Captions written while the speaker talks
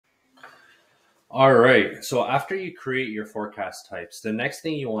All right. So after you create your forecast types, the next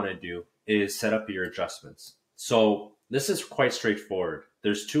thing you want to do is set up your adjustments. So this is quite straightforward.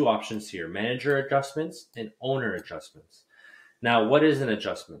 There's two options here, manager adjustments and owner adjustments. Now, what is an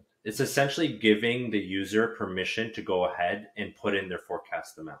adjustment? It's essentially giving the user permission to go ahead and put in their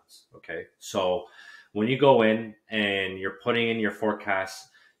forecast amounts. Okay. So when you go in and you're putting in your forecasts,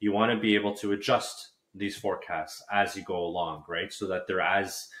 you want to be able to adjust these forecasts as you go along, right? So that they're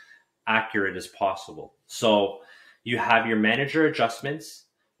as accurate as possible. So you have your manager adjustments,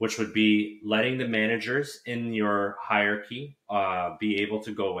 which would be letting the managers in your hierarchy be able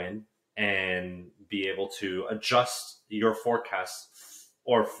to go in and be able to adjust your forecast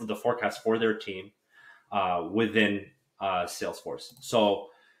or the forecast for their team within Salesforce. So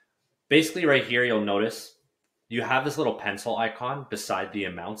basically right here, you'll notice you have this little pencil icon beside the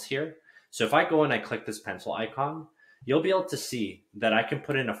amounts here. So if I go and I click this pencil icon, you'll be able to see that I can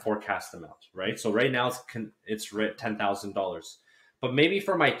put in a forecast amount, right? So right now it's $10,000. But maybe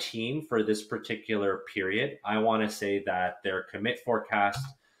for my team for this particular period, I want to say that their commit forecast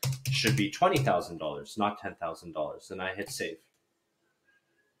should be $20,000, not $10,000. And I hit save.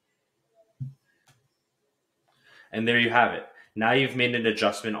 And there you have it. Now you've made an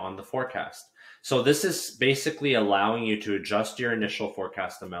adjustment on the forecast. So this is basically allowing you to adjust your initial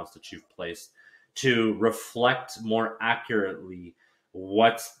forecast amounts that you've placed to reflect more accurately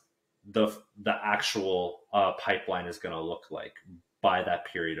what the actual pipeline is going to look like by that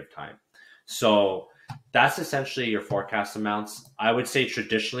period of time. So that's essentially your forecast amounts. I would say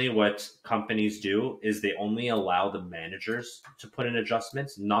traditionally what companies do is they only allow the managers to put in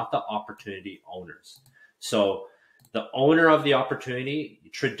adjustments, not the opportunity owners. So the owner of the opportunity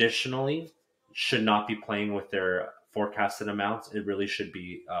traditionally should not be playing with their forecasted amounts. It really should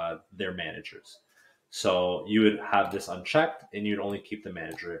be their managers. So you would have this unchecked and you'd only keep the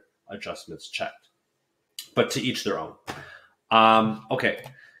manager adjustments checked, but to each their own. Okay.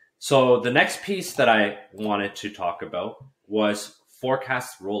 So the next piece that I wanted to talk about was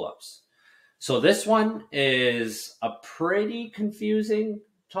forecast rollups. So this one is a pretty confusing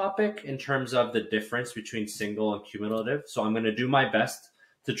topic in terms of the difference between single and cumulative. So I'm going to do my best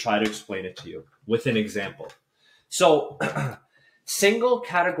to try to explain it to you with an example. So single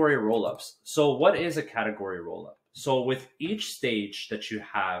category rollups. So what is a category rollup? So with each stage that you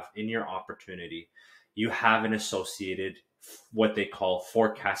have in your opportunity, you have an associated what they call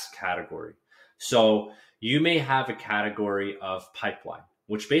forecast category. So you may have a category of pipeline,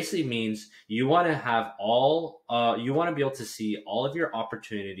 which basically means you want to have you want to be able to see all of your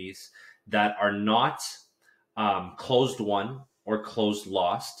opportunities that are not closed won or closed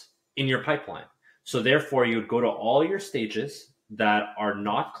lost in your pipeline. So therefore, you would go to all your stages that are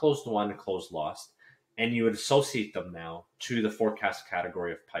not closed won and closed lost, and you would associate them now to the forecast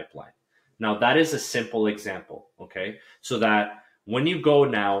category of pipeline. Now, that is a simple example, okay? So that when you go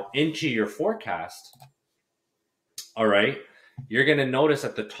now into your forecast, all right, you're going to notice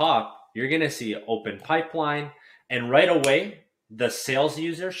at the top, you're going to see open pipeline. And right away, the sales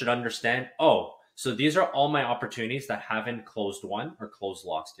user should understand, oh, so these are all my opportunities that haven't closed won or closed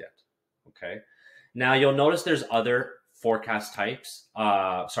lost yet, okay? Now, you'll notice there's other forecast types,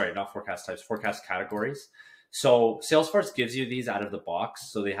 forecast categories. So Salesforce gives you these out of the box.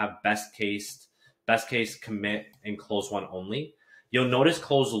 So they have best case, commit, and close won only. You'll notice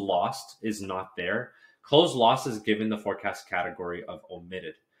close lost is not there. Close loss is given the forecast category of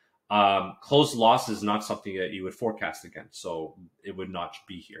omitted. Close loss is not something that you would forecast against, so it would not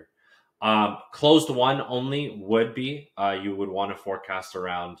be here. Closed won only would be, you would want to forecast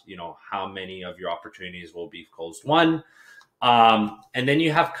around, how many of your opportunities will be closed won. And then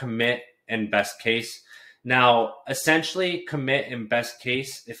you have commit and best case. Now, essentially commit and best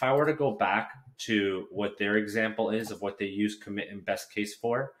case, if I were to go back to what their example is of what they use commit and best case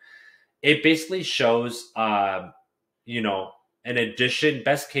for, it basically shows, an addition.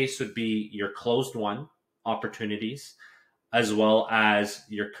 Best case would be your closed won opportunities as well as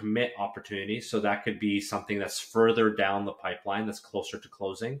your commit opportunities. So that could be something that's further down the pipeline, that's closer to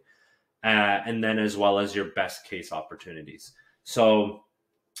closing, and then as well as your best case opportunities. So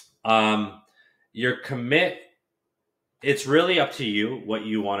your commit, it's really up to you what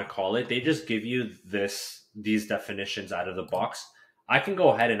you want to call it. They just give you these definitions out of the box. I can go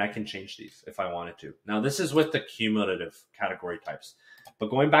ahead and I can change these if I wanted to. Now, this is with the cumulative category types. But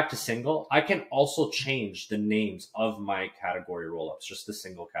going back to single, I can also change the names of my category rollups, just the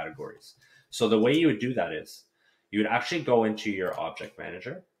single categories. So the way you would do that is you would actually go into your object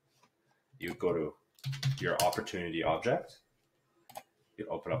manager. You go to your opportunity object. You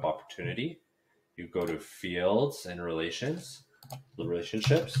open up opportunity. You go to fields and relationships.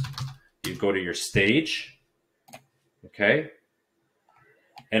 you go to your stage, okay?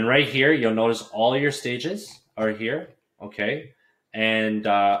 And right here, you'll notice all your stages are here, okay? And,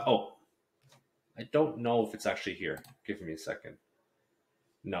 oh, I don't know if it's actually here. Give me a second.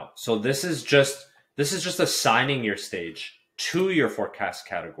 No, so this is just assigning your stage to your forecast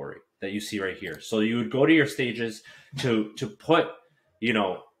category that you see right here. So you would go to your stages to put, you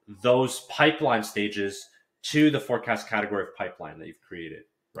know, those pipeline stages to the forecast category of pipeline that you've created,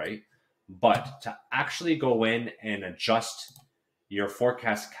 right? But to actually go in and adjust your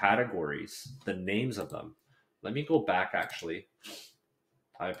forecast categories, the names of them. Let me go back actually.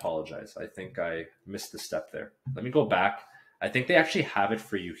 I apologize. I think I missed the step there. Let me go back. I think they actually have it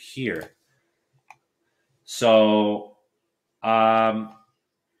for you here. So,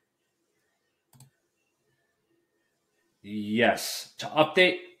 yes, to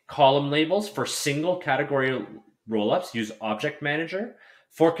update column labels for single category rollups, use Object Manager,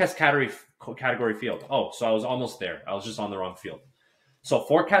 forecast category field. Oh, so I was almost there. I was just on the wrong field. So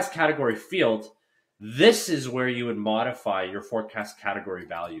forecast category field, this is where you would modify your forecast category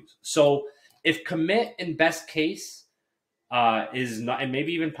values. So if commit in best case is not, and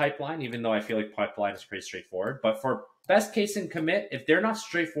maybe even pipeline, even though I feel like pipeline is pretty straightforward, but for best case and commit, if they're not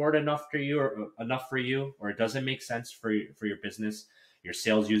straightforward enough for you, or it doesn't make sense for your business, your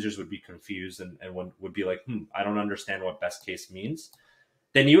sales users would be confused and would be like, I don't understand what best case means.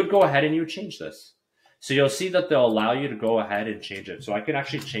 Then you would go ahead and you would change this. So you'll see that they'll allow you to go ahead and change it. So I can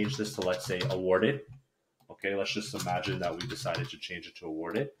actually change this to, let's say, awarded. Okay, let's just imagine that we decided to change it to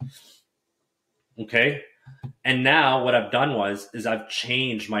awarded. Okay, and now what I've done is I've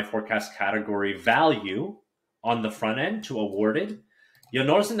changed my forecast category value on the front end to awarded. You'll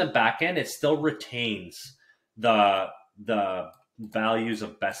notice in the back end, it still retains the values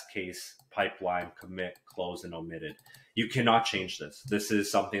of best case, pipeline, commit, close, and omitted. You cannot change this. This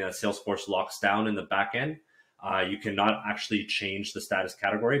is something that Salesforce locks down in the back end. You cannot actually change the status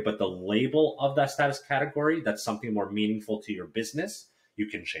category, but the label of that status category, that's something more meaningful to your business, you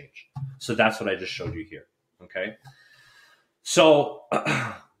can change. So that's what I just showed you here, okay? So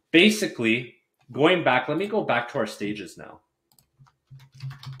basically, going back, let me go back to our stages now,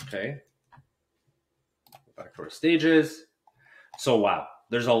 okay? Back to our stages. So wow,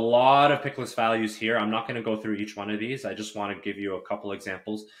 there's a lot of picklist values here. I'm not going to go through each one of these. I just want to give you a couple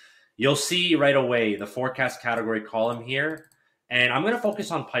examples. You'll see right away the forecast category column here. And I'm going to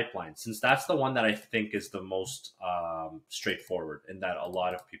focus on pipeline since that's the one that I think is the most straightforward and that a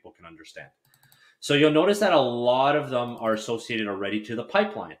lot of people can understand. So you'll notice that a lot of them are associated already to the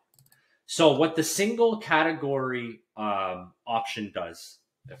pipeline. So what the single category option does,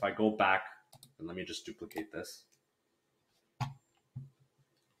 if I go back, and let me just duplicate this.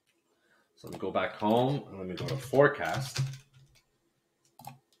 So let me go back home and let me go to forecast.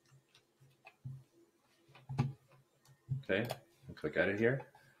 Okay, and click edit here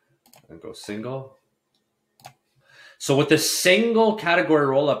and go single. So what the single category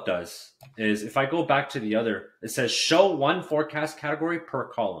rollup does is if I go back to the other, it says show one forecast category per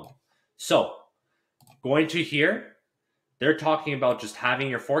column. So going to here, they're talking about just having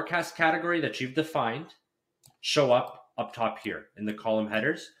your forecast category that you've defined show up top here in the column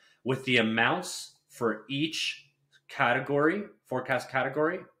headers with the amounts for each category, forecast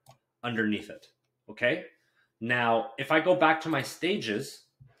category, underneath it, okay? Now, if I go back to my stages,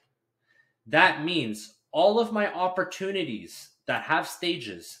 that means all of my opportunities that have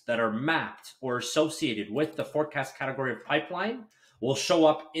stages that are mapped or associated with the forecast category of pipeline will show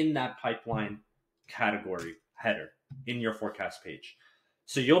up in that pipeline category header in your forecast page.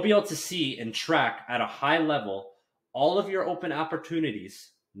 So you'll be able to see and track at a high level all of your open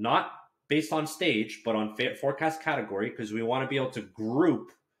opportunities, not based on stage, but on forecast category, because we want to be able to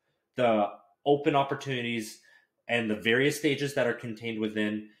group the open opportunities and the various stages that are contained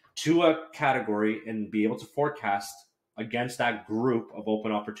within to a category and be able to forecast against that group of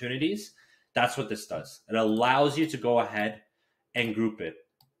open opportunities. That's what this does. It allows you to go ahead and group it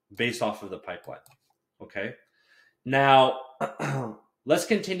based off of the pipeline, okay? Now, let's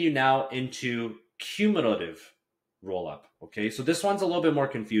continue now into cumulative rollup, okay? So this one's a little bit more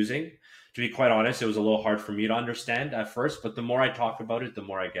confusing. To be quite honest, it was a little hard for me to understand at first, but the more I talk about it, the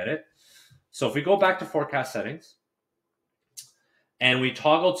more I get it. So if we go back to forecast settings and we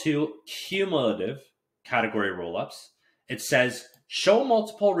toggle to cumulative category rollups, it says show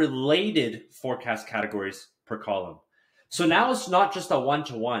multiple related forecast categories per column. So now it's not just a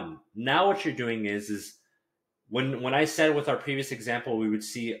one-to-one. Now what you're doing is when I said with our previous example, we would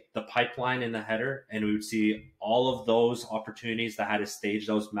see the pipeline in the header and we would see all of those opportunities that had a stage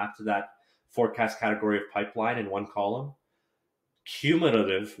that was mapped to that forecast category of pipeline in one column.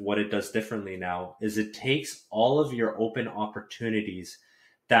 Cumulative, what it does differently now is it takes all of your open opportunities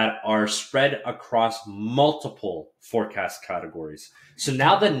that are spread across multiple forecast categories. So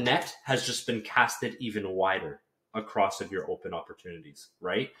now the net has just been casted even wider across of your open opportunities,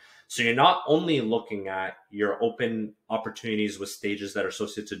 right? So you're not only looking at your open opportunities with stages that are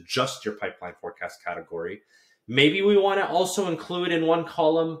associated to just your pipeline forecast category. Maybe we want to also include in one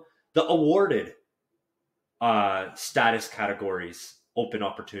column the awarded status categories open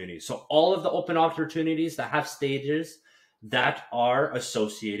opportunities. So all of the open opportunities that have stages that are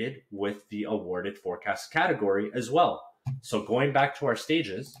associated with the awarded forecast category as well. So going back to our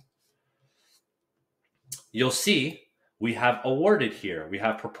stages, you'll see we have awarded here. We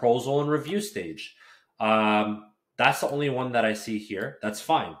have proposal and review stage. That's the only one that I see here. That's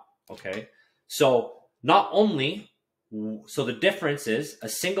fine. Okay. So not only, so the difference is a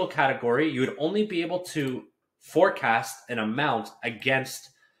single category, you would only be able to forecast an amount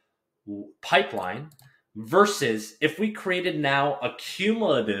against pipeline, versus if we created now a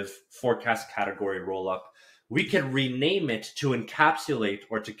cumulative forecast category rollup, we could rename it to encapsulate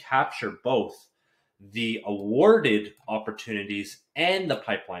or to capture both the awarded opportunities and the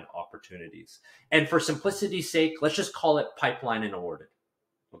pipeline opportunities. And for simplicity's sake, let's just call it pipeline and awarded.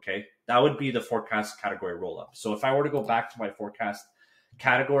 Okay, that would be the forecast category rollup. So if I were to go back to my forecast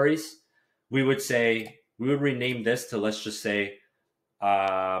categories, we would rename this to, let's just say,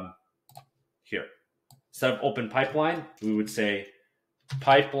 here, instead of open pipeline, we would say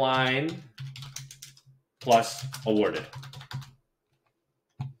pipeline plus awarded.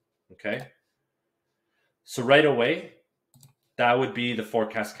 Okay. So right away, that would be the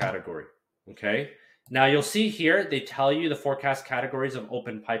forecast category. Okay. Now you'll see here, they tell you the forecast categories of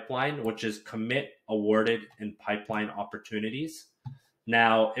open pipeline, which is commit, awarded, and pipeline opportunities.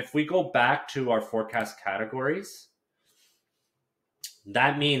 Now, if we go back to our forecast categories,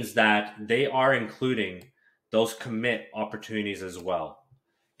 that means that they are including those commit opportunities as well.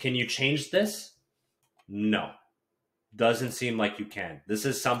 Can you change this? No. Doesn't seem like you can. This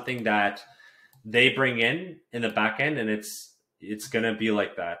is something that they bring in the back end, and it's going to be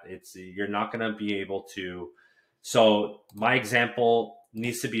like that. You're not going to be able to. So my example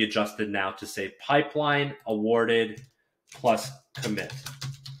needs to be adjusted now to say pipeline awarded plus commit,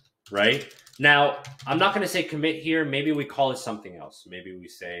 right? Now, I'm not going to say commit here. Maybe we call it something else. Maybe we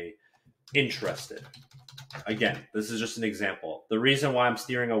say interested. Again, this is just an example. The reason why I'm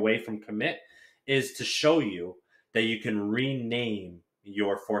steering away from commit is to show you that you can rename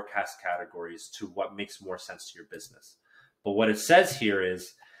your forecast categories to what makes more sense to your business. But what it says here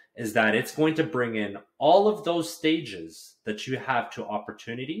is that it's going to bring in all of those stages that you have to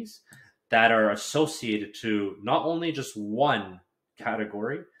opportunities that are associated to not only just one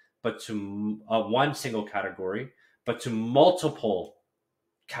category, but to one single category, but to multiple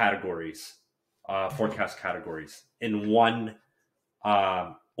categories, forecast categories in one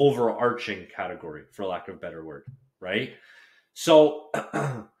overarching category, for lack of a better word, right? So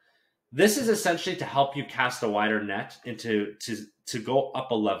this is essentially to help you cast a wider net and to go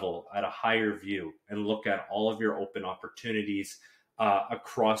up a level at a higher view and look at all of your open opportunities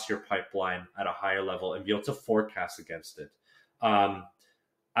across your pipeline at a higher level and be able to forecast against it.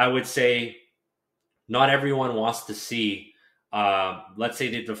 I would say not everyone wants to see, let's say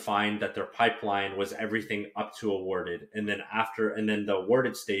they defined that their pipeline was everything up to awarded, and then the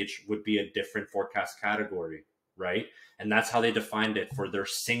awarded stage would be a different forecast category, right? And that's how they defined it for their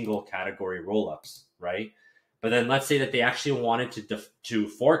single category rollups, right? But then let's say that they actually wanted to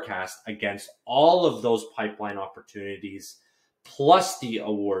forecast against all of those pipeline opportunities plus the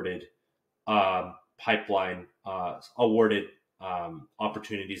awarded pipeline awarded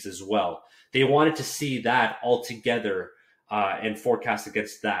opportunities as well. They wanted to see that all together and forecast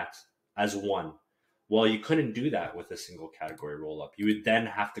against that as one. Well, you couldn't do that with a single category rollup. You would then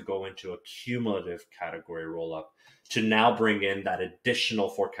have to go into a cumulative category rollup to now bring in that additional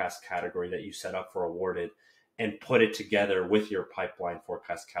forecast category that you set up for awarded and put it together with your pipeline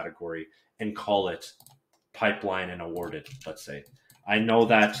forecast category and call it pipeline and awarded, let's say. I know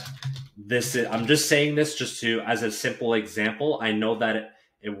that I'm just saying this just as a simple example. I know that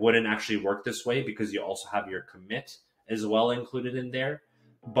it wouldn't actually work this way because you also have your commit as well included in there.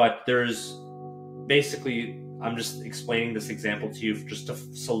 But I'm just explaining this example to you just to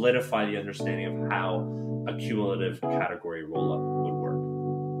solidify the understanding of how a cumulative category rollup